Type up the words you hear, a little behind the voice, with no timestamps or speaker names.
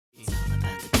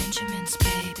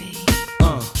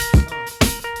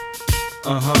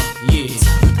Yeah. It's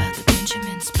all about the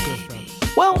Benjamins, baby.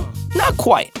 Well, not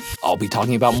quite. I'll be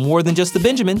talking about more than just the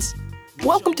Benjamins.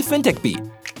 Welcome to FinTech Beat,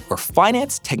 where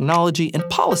finance, technology, and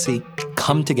policy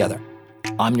come together.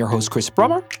 I'm your host, Chris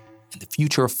Brummer, and the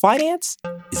future of finance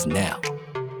is now.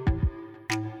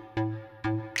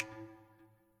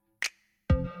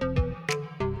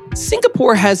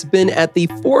 Singapore has been at the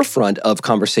forefront of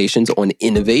conversations on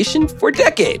innovation for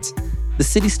decades. The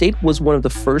city-state was one of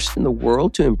the first in the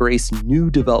world to embrace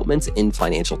new developments in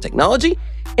financial technology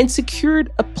and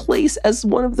secured a place as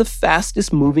one of the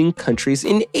fastest-moving countries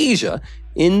in Asia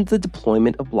in the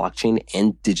deployment of blockchain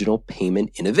and digital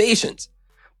payment innovations.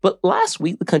 But last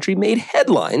week, the country made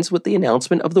headlines with the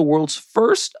announcement of the world's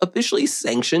first officially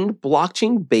sanctioned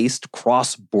blockchain-based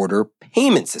cross-border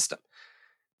payment system.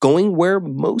 Going where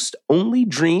most only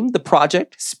dream, the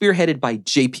project, spearheaded by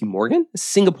JP Morgan,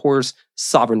 Singapore's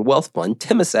sovereign wealth fund,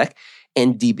 Temasek,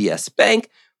 and DBS Bank,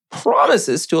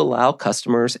 promises to allow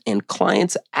customers and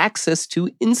clients access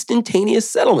to instantaneous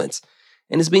settlements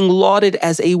and is being lauded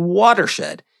as a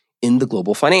watershed in the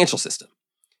global financial system.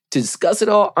 To discuss it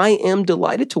all, I am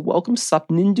delighted to welcome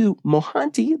Sapnindu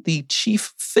Mohanty, the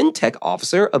Chief FinTech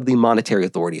Officer of the Monetary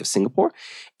Authority of Singapore,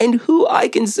 and who I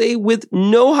can say with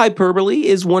no hyperbole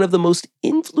is one of the most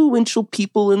influential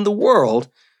people in the world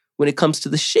when it comes to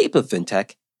the shape of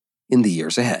FinTech in the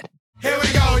years ahead. Here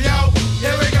we go, yo.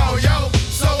 Here we go, yo.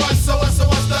 So what's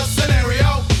the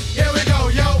scenario? Here we go,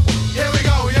 yo. Here we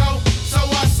go, yo. So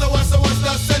what's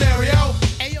the scenario?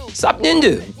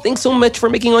 Sapnindu, thanks so much for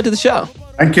making onto the show.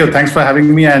 Thank you. Thanks for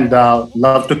having me, and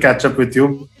love to catch up with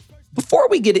you. Before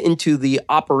we get into the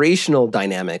operational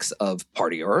dynamics of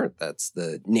Partior, that's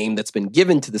the name that's been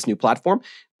given to this new platform,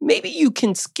 maybe you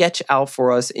can sketch out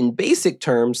for us in basic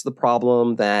terms the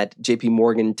problem that JP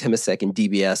Morgan, Temasek, and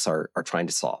DBS are trying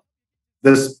to solve.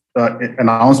 This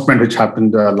announcement which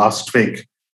happened last week,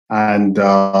 and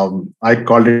I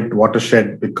called it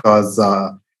watershed because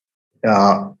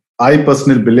I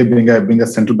personally believe, being a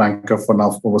central banker for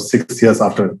now over 6 years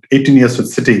after 18 years with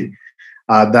Citi,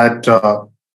 that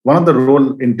one of the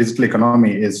role in digital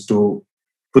economy is to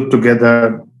put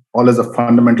together all as a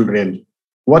fundamental rail.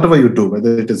 Whatever you do,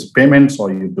 whether it is payments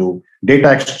or you do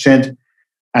data exchange,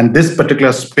 and this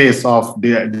particular space of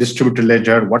the distributed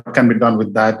ledger, what can be done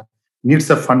with that, needs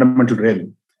a fundamental rail.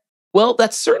 Well,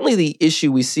 that's certainly the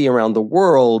issue we see around the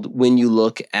world when you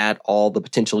look at all the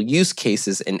potential use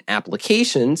cases and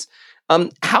applications.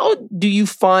 How do you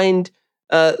find,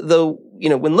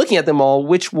 when looking at them all,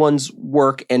 which ones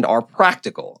work and are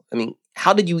practical? I mean,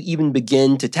 how did you even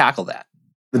begin to tackle that?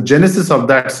 The genesis of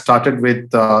that started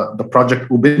with the project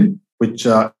Ubin, which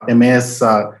MAS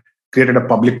created a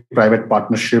public-private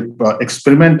partnership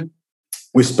experiment.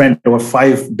 We spent over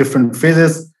 5 different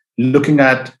phases looking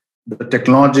at the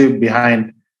technology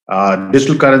behind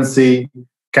digital currency.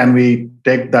 Can we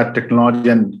take that technology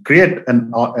and create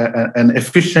an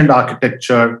efficient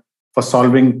architecture for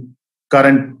solving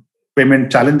current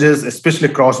payment challenges, especially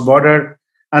cross-border?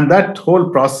 And that whole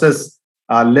process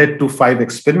led to 5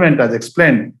 experiments, as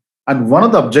explained. And one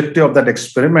of the objectives of that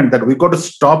experiment that we got to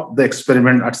stop the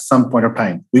experiment at some point of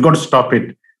time. We got to stop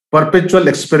it. Perpetual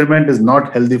experiment is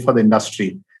not healthy for the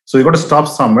industry. So we got to stop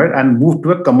somewhere and move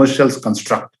to a commercial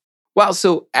construct. Wow.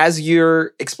 So as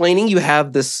you're explaining, you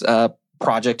have this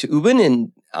project to Ubin,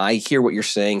 and I hear what you're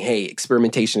saying. Hey,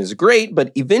 experimentation is great,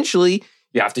 but eventually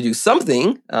you have to do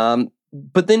something.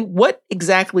 But then what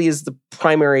exactly is the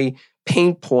primary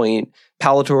pain point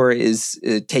Partior is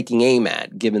taking aim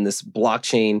at, given this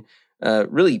blockchain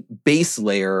really base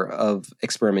layer of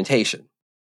experimentation?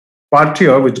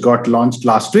 Partior, which got launched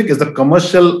last week, is the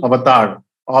commercial avatar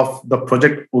of the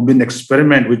Project Ubin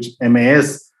experiment, which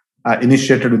MAS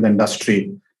initiated with the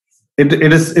industry. It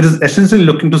is essentially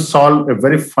looking to solve a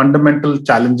very fundamental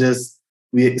challenges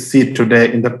we see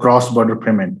today in the cross-border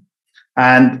payment.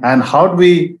 And how do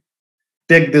we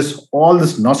take all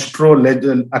this Nostro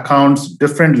ledger accounts,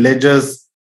 different ledgers,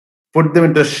 put them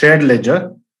into a shared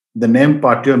ledger? The name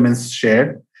Partior means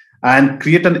shared, and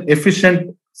create an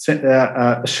efficient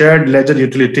shared ledger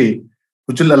utility,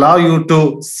 which will allow you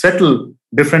to settle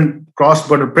different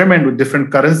cross-border payment with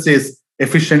different currencies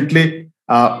efficiently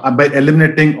by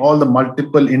eliminating all the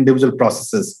multiple individual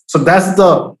processes. So that's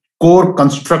the core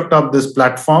construct of this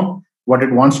platform, what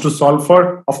it wants to solve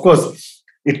for. Of course,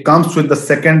 it comes with the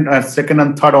second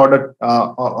and third order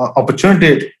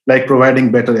opportunity, like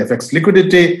providing better FX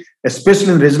liquidity,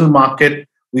 especially in regional market.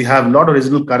 We have a lot of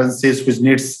regional currencies which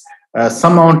needs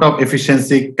some amount of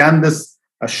efficiency. Can this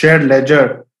shared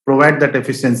ledger provide that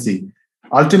efficiency?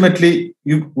 Ultimately,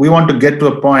 we want to get to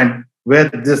a point where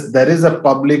there is a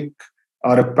public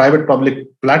or a private public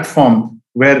platform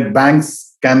where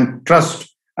banks can trust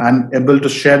and able to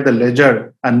share the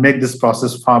ledger and make this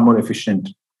process far more efficient.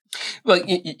 Well,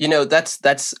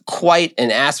 that's quite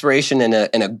an aspiration and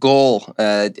a goal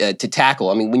to tackle.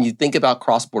 I mean, when you think about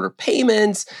cross-border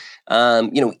payments,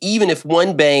 even if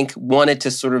one bank wanted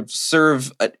to sort of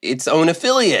serve its own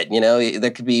affiliate,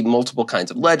 there could be multiple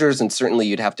kinds of ledgers, and certainly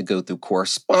you'd have to go through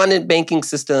correspondent banking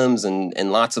systems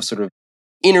and lots of sort of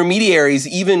intermediaries,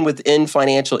 even within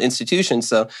financial institutions.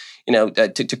 So,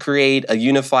 to create a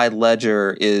unified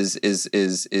ledger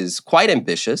is quite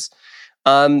ambitious.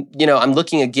 I'm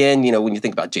looking again, when you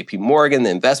think about JP Morgan,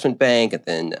 the investment bank, and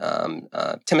then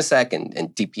Temasek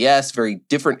and DPS, very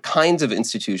different kinds of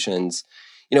institutions.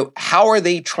 How are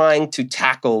they trying to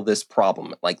tackle this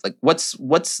problem? Like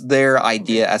what's their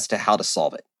idea as to how to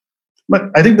solve it? But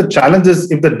I think the challenge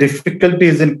is if the difficulty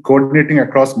is in coordinating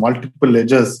across multiple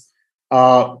ledgers,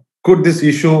 could this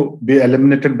issue be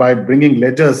eliminated by bringing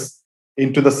ledgers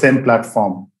into the same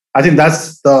platform? I think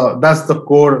that's the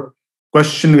core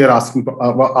question we are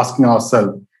asking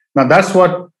ourselves. Now, that's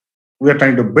what we are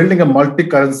trying to building a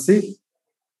multi-currency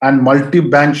and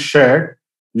multi-bank shared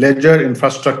ledger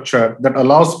infrastructure that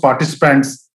allows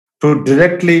participants to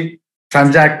directly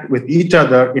transact with each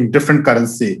other in different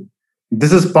currency.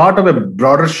 This is part of a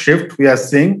broader shift we are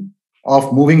seeing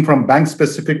of moving from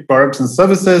bank-specific products and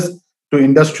services to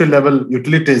industry-level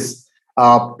utilities,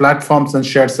 platforms, and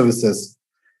shared services.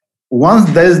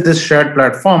 Once there is this shared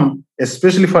platform,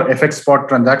 especially for FX spot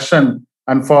transaction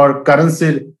and for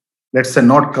currency, let's say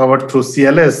not covered through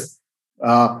CLS,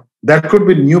 there could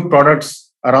be new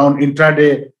products around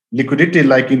intraday liquidity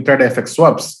like intraday FX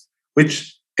swaps,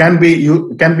 which can be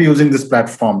using this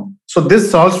platform. So this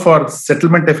solves for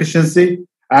settlement efficiency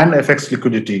and FX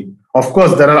liquidity. Of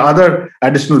course, there are other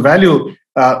additional value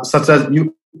such as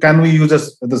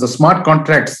there's a smart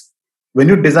contracts. When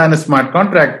you design a smart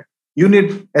contract, you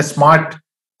need a smart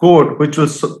code which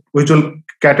will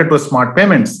cater to smart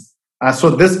payments. So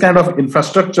this kind of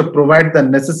infrastructure provides the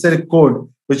necessary code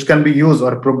which can be used,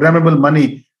 or programmable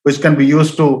money which can be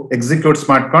used to execute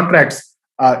smart contracts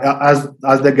as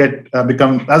they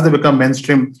become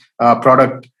mainstream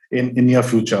product in near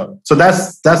future. So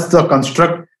that's the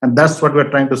construct, and that's what we're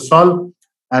trying to solve,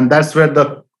 and that's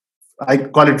where I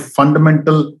call it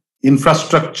fundamental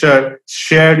infrastructure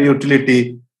shared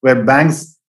utility, where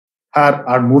banks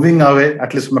are moving away,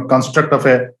 at least from a construct of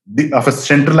a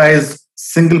centralized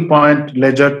single point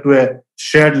ledger to a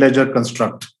shared ledger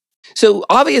construct. So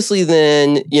obviously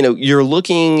then, you're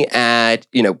looking at,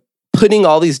 putting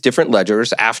all these different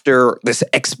ledgers after this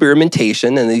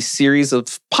experimentation and these series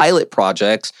of pilot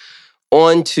projects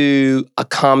onto a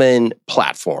common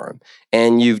platform.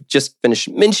 And you've just finished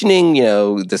mentioning,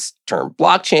 this term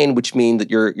blockchain, which means that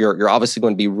you're obviously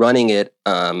going to be running it,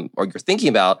 or you're thinking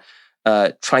about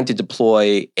trying to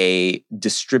deploy a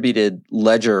distributed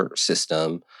ledger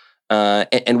system,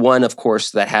 and one, of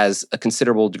course, that has a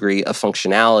considerable degree of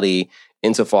functionality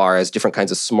insofar as different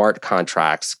kinds of smart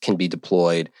contracts can be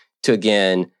deployed to,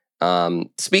 again,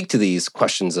 speak to these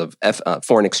questions of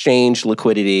foreign exchange,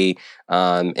 liquidity,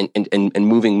 and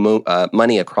moving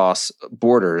money across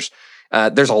borders.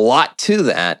 There's a lot to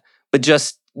that, but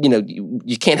just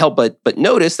you can't help but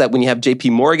notice that when you have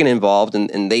JP Morgan involved,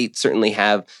 and they certainly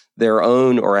have their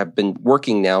own, or have been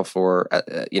working now for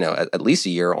at least a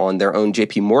year on their own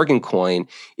JP Morgan coin.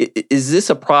 Is this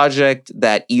a project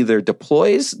that either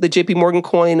deploys the JP Morgan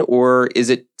coin, or is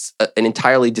it an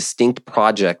entirely distinct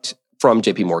project from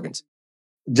JP Morgan's?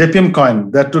 JPM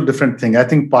coin, they're two different things. I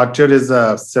think Partior is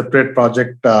a separate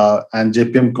project, and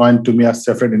JPM coin to me are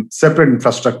separate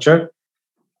infrastructure.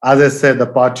 As I said, the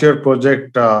Partior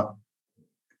project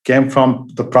came from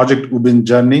the Project Ubin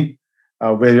journey,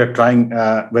 where you're trying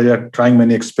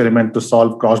many experiments to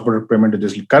solve cross-border payment to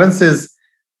digital currencies.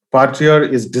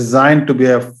 Partior is designed to be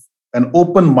an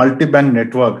open multi-bank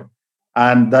network,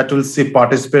 and that will see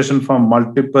participation from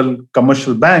multiple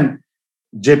commercial banks.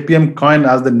 JPM coin,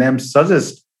 as the name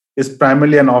suggests, is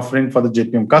primarily an offering for the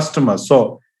JPM customers.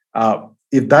 So,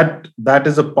 if that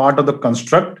is a part of the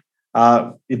construct,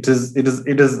 it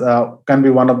can be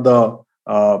one of the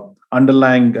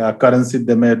underlying currency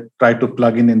they may try to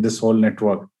plug in this whole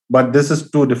network. But this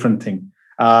is two different things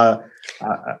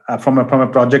from a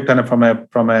project and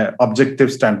from a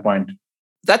objective standpoint.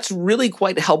 That's really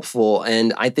quite helpful,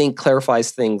 and I think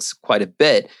clarifies things quite a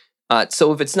bit.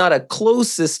 So if it's not a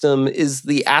closed system, is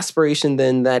the aspiration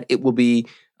then that it will be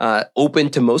open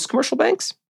to most commercial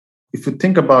banks? If you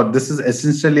think about this, is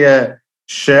essentially a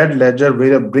shared ledger where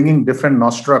you're bringing different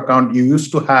Nostro account you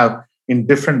used to have in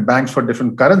different banks for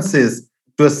different currencies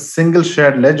to a single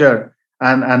shared ledger,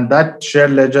 and that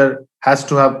shared ledger has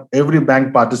to have every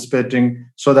bank participating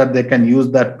so that they can use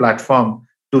that platform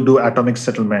to do atomic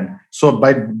settlement. So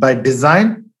by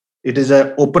design, it is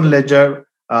an open ledger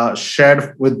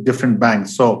shared with different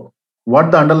banks. So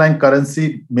what the underlying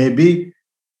currency may be,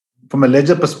 from a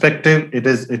ledger perspective, it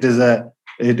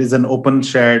is an open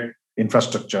shared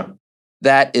infrastructure.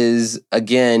 That is,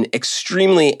 again,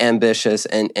 extremely ambitious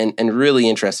and really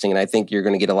interesting. And I think you're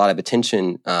going to get a lot of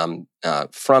attention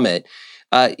from it.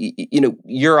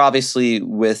 You're obviously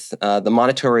with the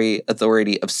Monetary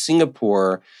Authority of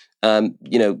Singapore.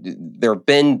 There have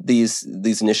been these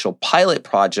initial pilot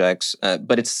projects,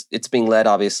 but it's being led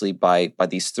obviously by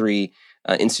these three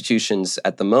institutions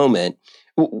at the moment.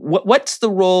 What's the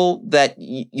role that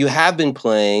you have been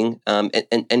playing,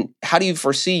 and how do you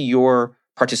foresee your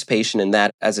participation in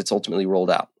that as it's ultimately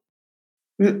rolled out?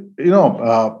 This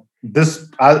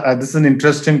is an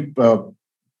interesting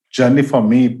journey for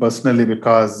me personally,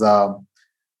 because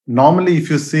normally, if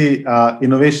you see,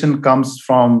 innovation comes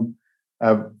from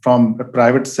a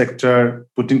private sector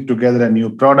putting together a new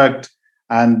product,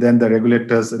 and then the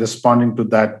regulators responding to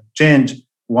that change.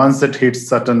 Once it hits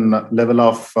certain level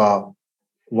of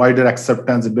wider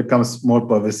acceptance, it becomes more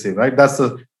pervasive, right? That's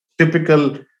a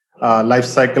typical life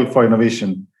cycle for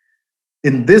innovation.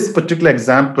 In this particular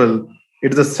example,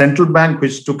 it is a central bank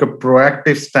which took a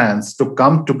proactive stance to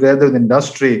come together with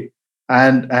industry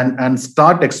and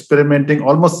start experimenting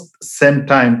almost same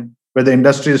time where the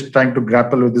industry is trying to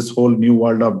grapple with this whole new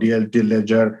world of DLT,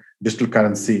 ledger, digital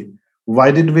currency.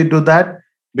 Why did we do that?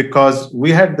 Because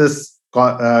we had this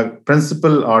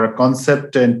principle or a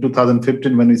concept in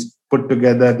 2015 when we put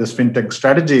together this fintech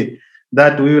strategy,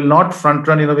 that we will not front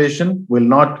run innovation, will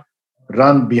not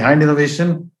run behind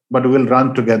innovation, but we will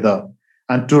run together.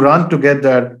 And to run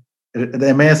together,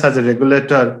 the MAS as a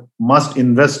regulator must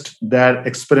invest their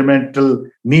experimental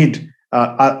need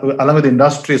along with the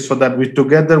industry, so that we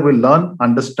together will learn,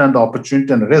 understand the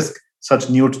opportunity and risk such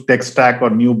new tech stack or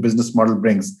new business model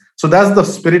brings. So that's the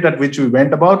spirit at which we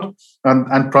went about.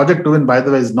 And Project Uvin, by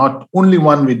the way, is not only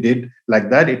one we did like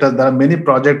that. There are many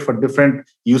projects for different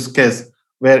use case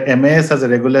where MAS as a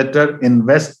regulator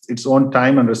invests its own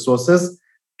time and resources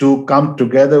to come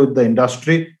together with the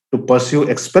industry to pursue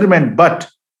experiment. But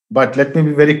let me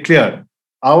be very clear.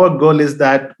 Our goal is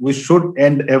that we should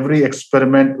end every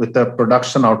experiment with a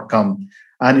production outcome,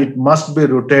 and it must be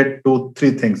rooted to three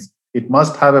things. It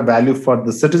must have a value for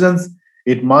the citizens.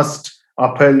 It must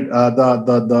uphold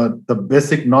the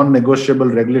basic non-negotiable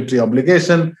regulatory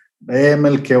obligation,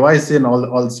 AML, KYC, and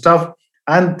all stuff.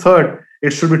 And third,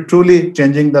 it should be truly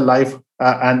changing the life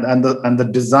and the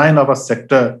design of a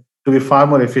sector to be far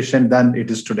more efficient than it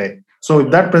is today. So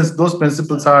if those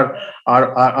principles are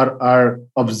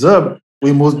observed,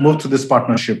 we move to this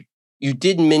partnership. You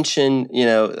did mention,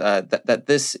 that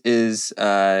this is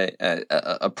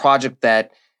a project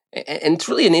that, and it's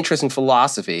really an interesting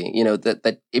philosophy,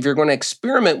 that if you're going to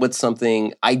experiment with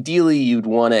something, ideally you'd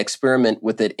want to experiment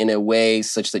with it in a way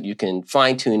such that you can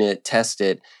fine tune it, test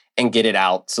it, and get it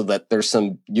out so that there's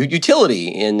some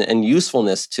utility and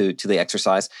usefulness to the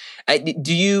exercise. When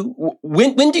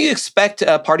do you expect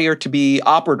Partior to be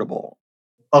operable?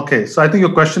 Okay, so I think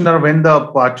your question are when the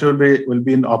Partior will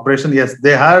be in operation. Yes,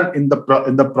 they are in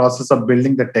the process of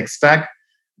building the tech stack.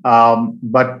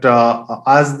 But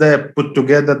as they put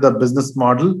together the business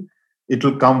model, it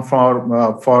will come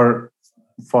for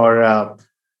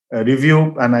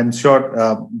review, and I'm sure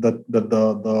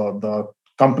the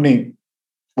company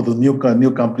or the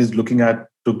new company is looking at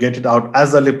to get it out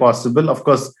as early possible. Of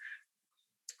course,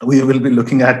 we will be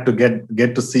looking at to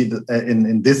get to see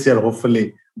in this year,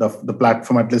 hopefully, the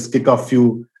platform at least kick off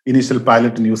few initial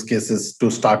pilot and use cases to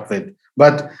start with.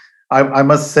 But I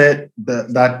must say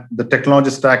that the technology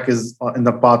stack is in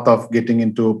the path of getting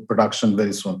into production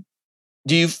very soon.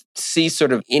 Do you see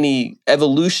sort of any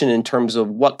evolution in terms of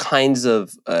what kinds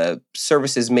of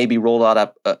services may be rolled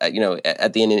out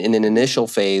at the end in an initial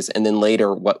phase, and then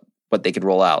later what they could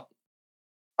roll out?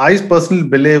 I personally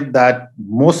believe that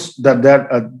there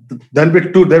will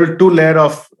be two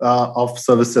layers of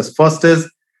services. First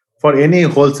is for any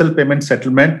wholesale payment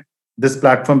settlement, this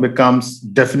platform becomes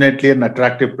definitely an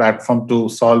attractive platform to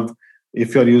solve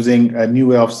if you're using a new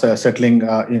way of settling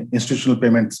institutional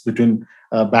payments between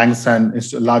banks and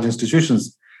large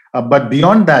institutions. But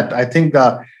beyond that, I think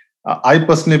I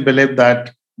personally believe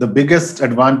that the biggest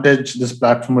advantage this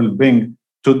platform will bring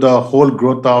to the whole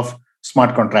growth of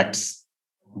smart contracts.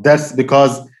 That's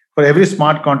because for every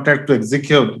smart contract to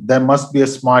execute, there must be a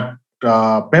smart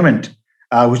payment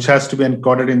which has to be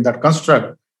encoded in that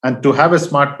construct. And to have a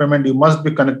smart payment, you must be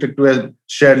connected to a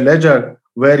shared ledger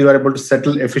where you are able to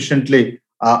settle efficiently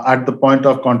at the point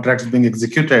of contracts being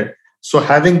executed. So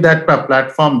having that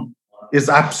platform is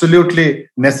absolutely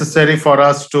necessary for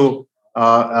us to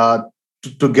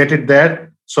get it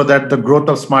there, so that the growth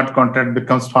of smart contract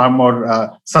becomes far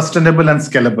more sustainable and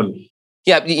scalable.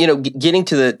 Yeah, getting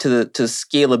to the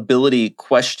scalability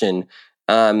question,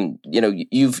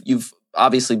 you've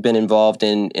obviously been involved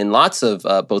in lots of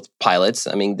both pilots.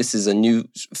 I mean, this is a new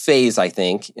phase, I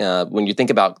think, when you think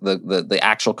about the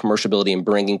actual commerciality and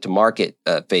bringing to market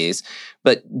phase.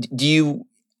 But do you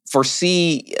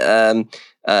foresee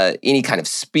any kind of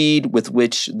speed with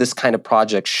which this kind of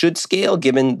project should scale,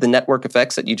 given the network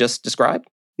effects that you just described?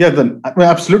 Yeah,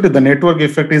 absolutely. The network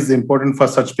effect is important for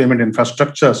such payment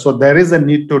infrastructure. So there is a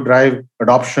need to drive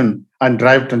adoption and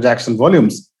drive transaction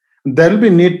volumes. There will be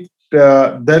need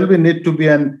to be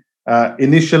an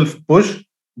initial push.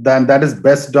 Then that is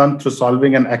best done through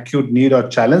solving an acute need or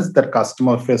challenge that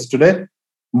customer face today.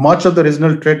 Much of the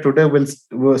regional trade today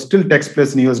will still takes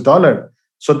place in US dollar.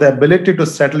 So the ability to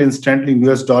settle instantly in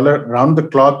US dollar around the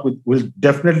clock will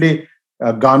definitely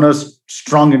garner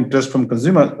strong interest from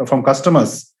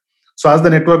customers. So as the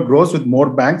network grows with more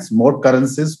banks, more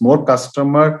currencies, more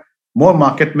customer, more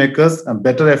market makers, and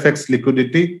better FX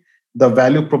liquidity, the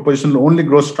value proposition will only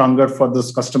grow stronger for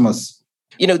those customers.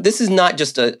 This is not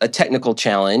just a technical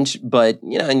challenge, but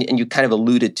and you kind of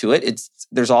alluded to it.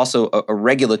 There's also a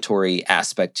regulatory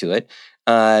aspect to it.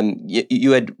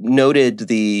 You had noted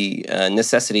the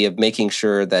necessity of making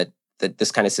sure that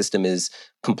this kind of system is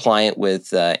compliant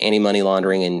with anti-money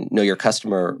laundering and know your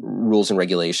customer rules and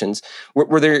regulations.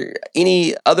 Were there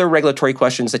any other regulatory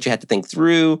questions that you had to think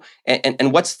through?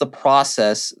 And what's the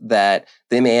process that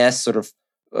the MAS sort of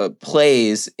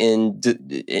plays in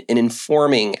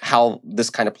informing how this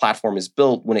kind of platform is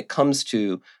built when it comes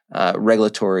to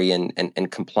regulatory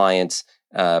and compliance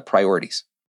priorities?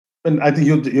 And I think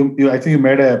you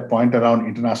made a point around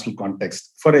international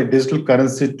context. For a digital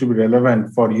currency to be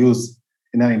relevant for use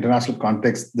in an international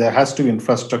context, there has to be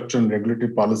infrastructure and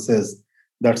regulatory policies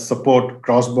that support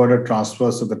cross-border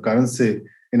transfers of the currency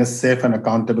in a safe and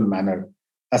accountable manner.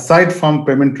 Aside from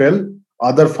payment rail,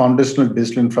 other foundational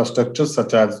digital infrastructures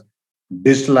such as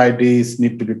digital IDs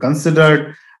need to be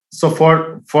considered. So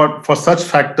for such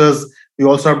factors, you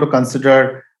also have to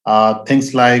consider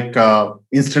things like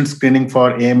instant screening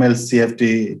for AML,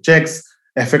 CFT checks,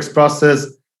 FX process,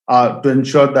 to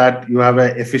ensure that you have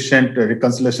an efficient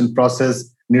reconciliation process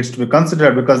needs to be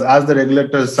considered, because as the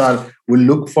regulators will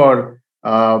look for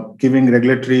giving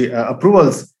regulatory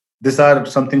approvals, these are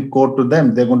something core to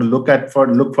them. They're going to look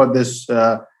for this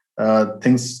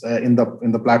things in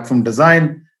the platform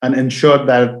design and ensure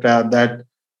that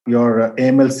your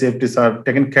AML CFTs are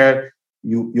taken care,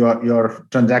 your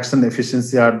transaction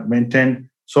efficiency are maintained.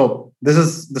 So this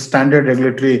is the standard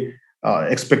regulatory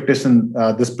expectation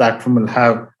this platform will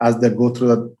have as they go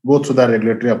through the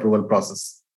regulatory approval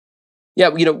process. Yeah,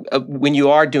 when you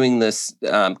are doing this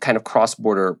kind of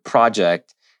cross-border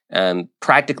project,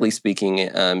 practically speaking,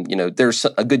 there's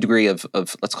a good degree of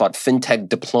let's call it fintech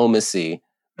diplomacy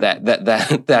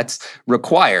that's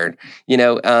required.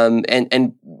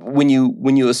 And when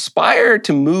you aspire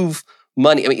to move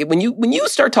money, I mean, when you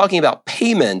start talking about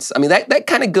payments, I mean that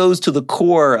kind of goes to the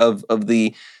core of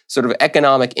the sort of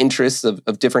economic interests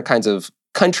of different kinds of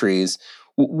countries.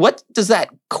 What does that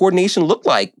coordination look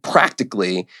like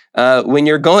practically when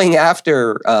you're going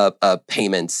after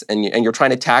payments and you're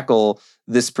trying to tackle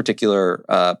this particular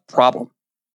problem?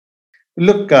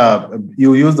 Look,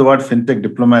 you use the word fintech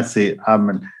diplomacy.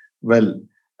 One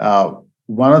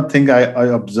of the things I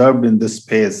observed in this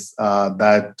space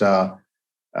that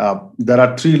there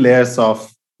are three layers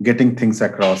of getting things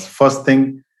across. First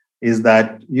thing is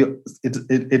that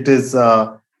it is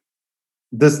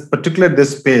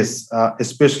this space,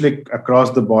 especially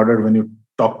across the border when you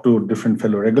talk to different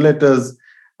fellow regulators.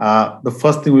 The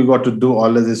first thing we got to do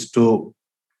always is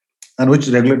and which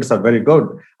regulators are very good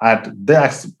at, they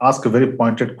ask a very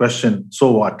pointed question,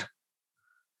 so what?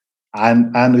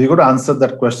 And we got to answer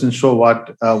that question, so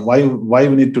what? Why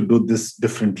we need to do this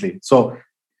differently? So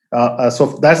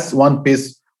that's one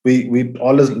piece we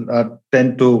always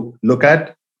tend to look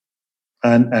at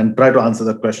and try to answer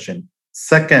the question.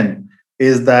 Second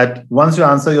is that once you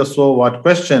answer your so what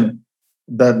question,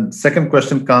 the second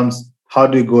question comes, how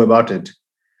do you go about it?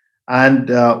 And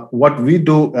what we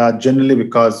do generally,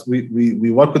 because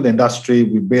we work with the industry,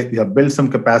 we have built some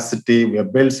capacity, we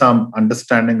have built some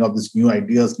understanding of these new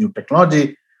ideas, new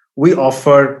technology. We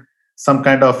offer some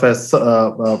kind of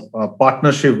a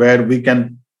partnership where we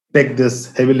can take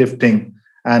this heavy lifting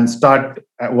and start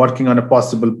working on a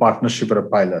possible partnership or a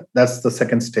pilot. That's the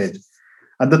second stage.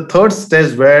 And the third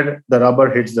stage where the rubber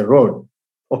hits the road.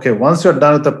 okay, once you're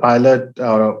done with the pilot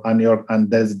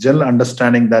and there's general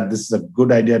understanding that this is a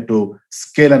good idea to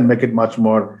scale and make it much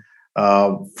more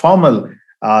formal,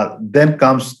 then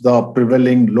comes the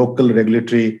prevailing local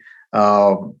regulatory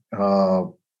uh, uh,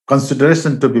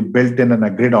 consideration to be built in and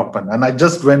agreed upon. And I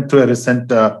just went to a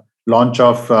recent launch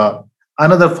of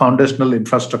another foundational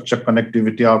infrastructure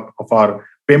connectivity of our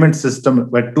payment system,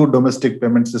 where two domestic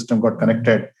payment systems got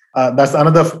connected. That's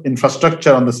another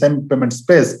infrastructure on the same payment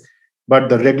space. But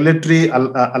the regulatory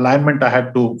alignment I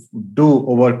had to do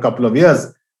over a couple of years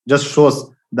just shows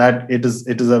that it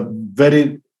is a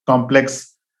very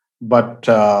complex but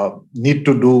need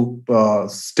to do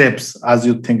steps as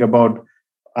you think about,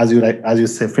 as you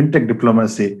say, fintech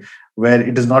diplomacy, where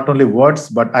it is not only words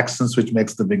but actions which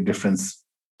makes the big difference.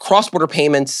 Cross-border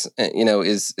payments,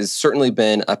 is certainly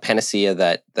been a panacea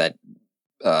that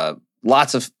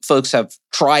lots of folks have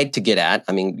tried to get at.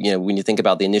 I mean, when you think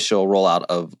about the initial rollout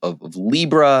of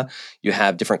Libra, you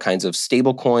have different kinds of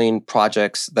stablecoin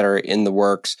projects that are in the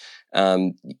works.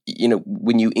 When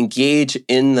you engage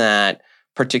in that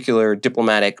particular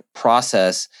diplomatic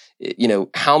process,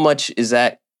 how much is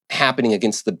that happening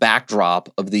against the backdrop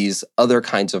of these other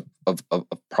kinds of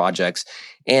projects?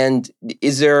 And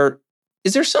is there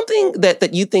something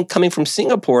that you think coming from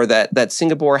Singapore that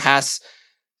Singapore has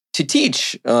to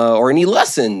teach, or any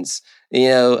lessons,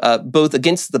 both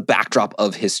against the backdrop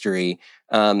of history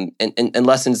and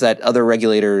lessons that other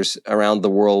regulators around the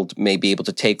world may be able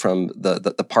to take from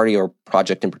the party or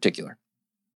project in particular?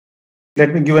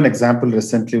 Let me give an example.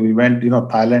 Recently, we went,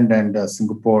 Thailand and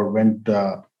Singapore went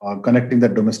connecting the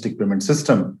domestic payment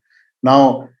system.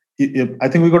 Now, I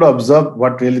think we got to observe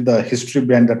what really the history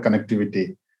behind that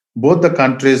connectivity. Both the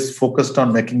countries focused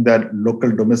on making their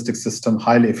local domestic system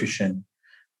highly efficient.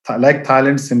 Like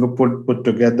Thailand, Singapore put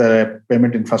together a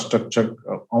payment infrastructure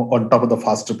on top of the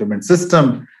faster payment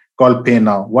system called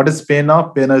PayNow. What is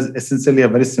PayNow? PayNow is essentially a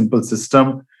very simple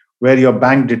system where your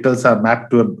bank details are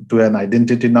mapped to an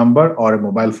identity number or a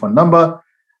mobile phone number.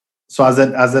 So as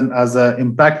an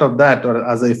impact of that, or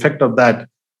as an effect of that,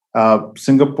 in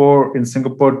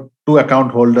Singapore, two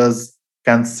account holders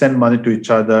can send money to each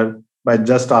other by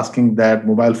just asking that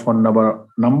mobile phone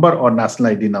number or national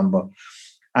ID number.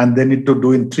 And they need to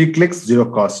do in 3 clicks, 0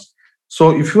 cost.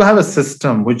 So if you have a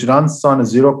system which runs on a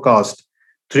 0 cost,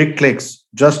 3 clicks,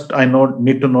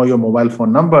 need to know your mobile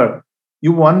phone number,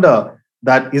 you wonder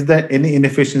that is there any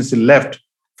inefficiency left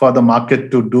for the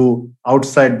market to do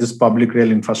outside this public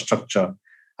rail infrastructure?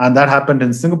 And that happened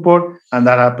in Singapore, and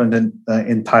that happened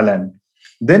in Thailand.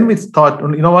 Then we thought,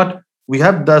 you know what? We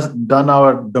have done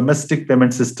our domestic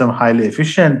payment system highly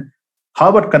efficient. How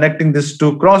about connecting this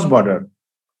to cross-border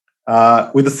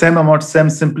with the same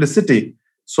simplicity?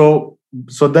 So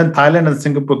then Thailand and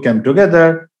Singapore came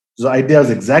together. The idea is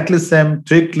exactly the same: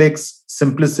 3 clicks,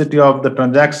 simplicity of the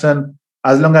transaction.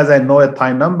 As long as I know a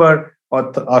Thai number,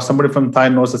 or somebody from Thai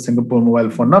knows a Singapore mobile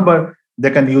phone number,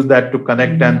 they can use that to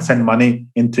connect and send money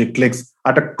in 3 clicks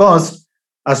at a cost,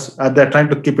 as they're trying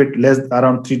to keep it less,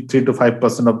 around 3 to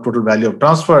 5% of total value of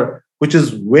transfer, which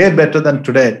is way better than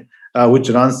today, which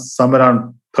runs somewhere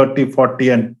around 30, 40,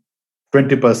 and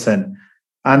 20%.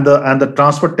 And the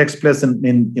transfer takes place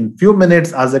in few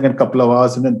minutes, as again couple of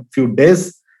hours, in a few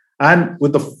days, and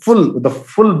with the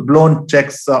full blown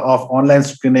checks of online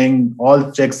screening,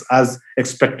 all checks as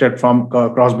expected from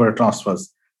cross-border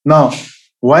transfers. Now,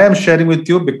 why I'm sharing with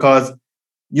you? Because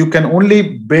you can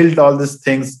only build all these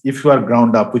things if you are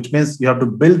ground up, which means you have to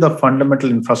build the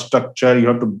fundamental infrastructure, you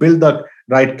have to build the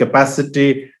right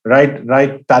capacity,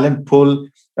 right talent pool,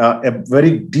 a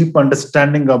very deep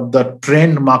understanding of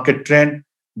the market trend.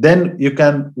 Then you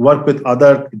can work with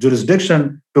other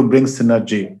jurisdiction to bring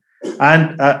synergy.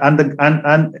 And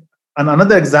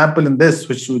another example in this,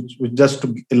 which just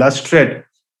to illustrate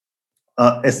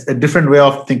a different way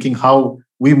of thinking how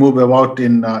we move about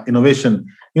in innovation.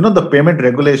 The payment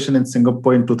regulation in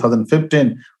Singapore in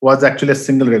 2015 was actually a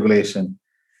single regulation.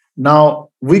 Now,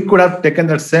 we could have taken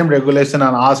that same regulation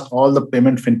and asked all the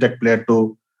payment fintech player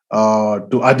to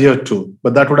adhere to,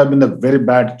 but that would have been a very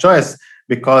bad choice,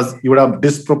 because you would have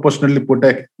disproportionately put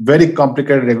a very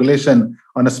complicated regulation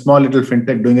on a small little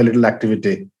fintech doing a little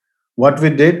activity. What we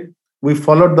did, we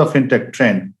followed the fintech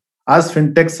trend. As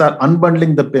fintechs are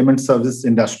unbundling the payment service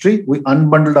industry, we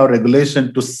unbundled our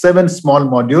regulation to 7 small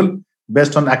modules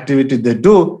based on activity they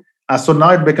do. So now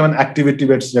it became an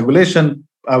activity-based regulation,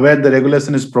 where the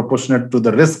regulation is proportionate to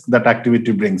the risk that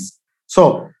activity brings.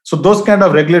 So those kind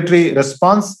of regulatory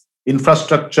response,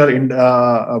 infrastructure in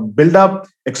build-up,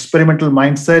 experimental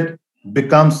mindset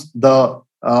becomes the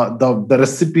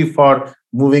recipe for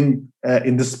moving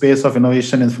in the space of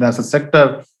innovation in the financial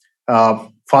sector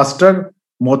faster,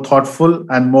 more thoughtful,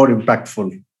 and more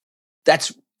impactful.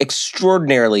 That's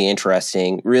extraordinarily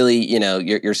interesting. Really,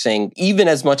 you're saying even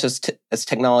as much as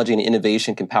technology and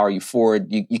innovation can power you forward,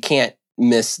 you can't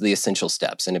miss the essential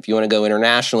steps. And if you want to go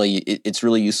internationally, it's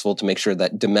really useful to make sure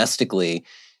that domestically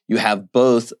you have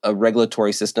both a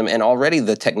regulatory system and already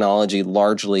the technology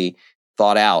largely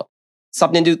thought out.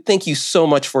 Swapnindu, thank you so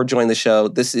much for joining the show.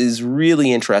 This is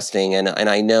really interesting, and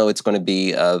I know it's going to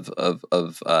be of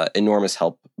enormous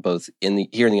help both here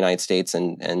in the United States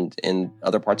and in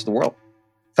other parts of the world.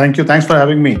 Thank you. Thanks for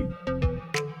having me.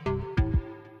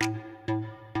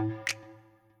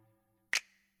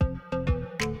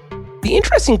 The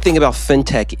interesting thing about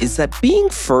fintech is that being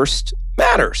first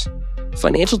matters.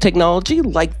 Financial technology,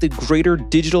 like the greater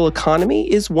digital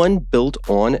economy, is one built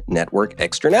on network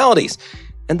externalities.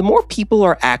 And the more people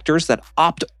or actors that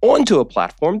opt onto a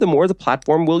platform, the more the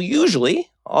platform will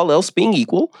usually, all else being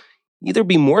equal, either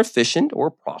be more efficient or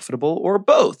profitable or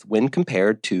both when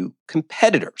compared to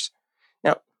competitors.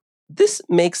 Now, this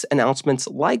makes announcements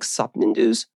like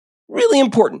Swapnindu's really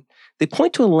important. They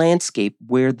point to a landscape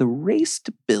where the race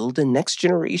to build a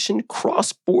next-generation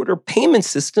cross-border payment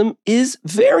system is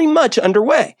very much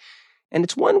underway. And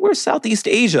it's one where Southeast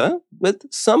Asia, with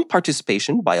some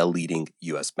participation by a leading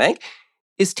U.S. bank,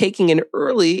 is taking an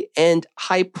early and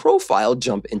high-profile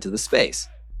jump into the space.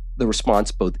 The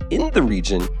response both in the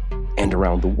region and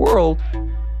around the world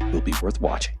will be worth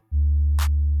watching.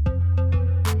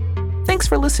 Thanks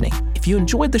for listening. If you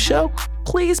enjoyed the show,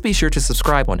 please be sure to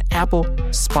subscribe on Apple,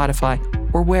 Spotify,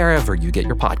 or wherever you get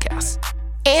your podcasts.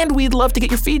 And we'd love to get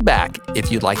your feedback.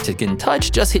 If you'd like to get in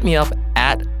touch, just hit me up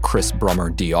at Chris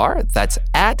Brummer DR. That's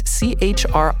at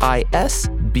ChrisBrummer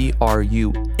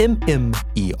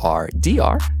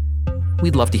DR.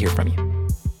 We'd love to hear from you.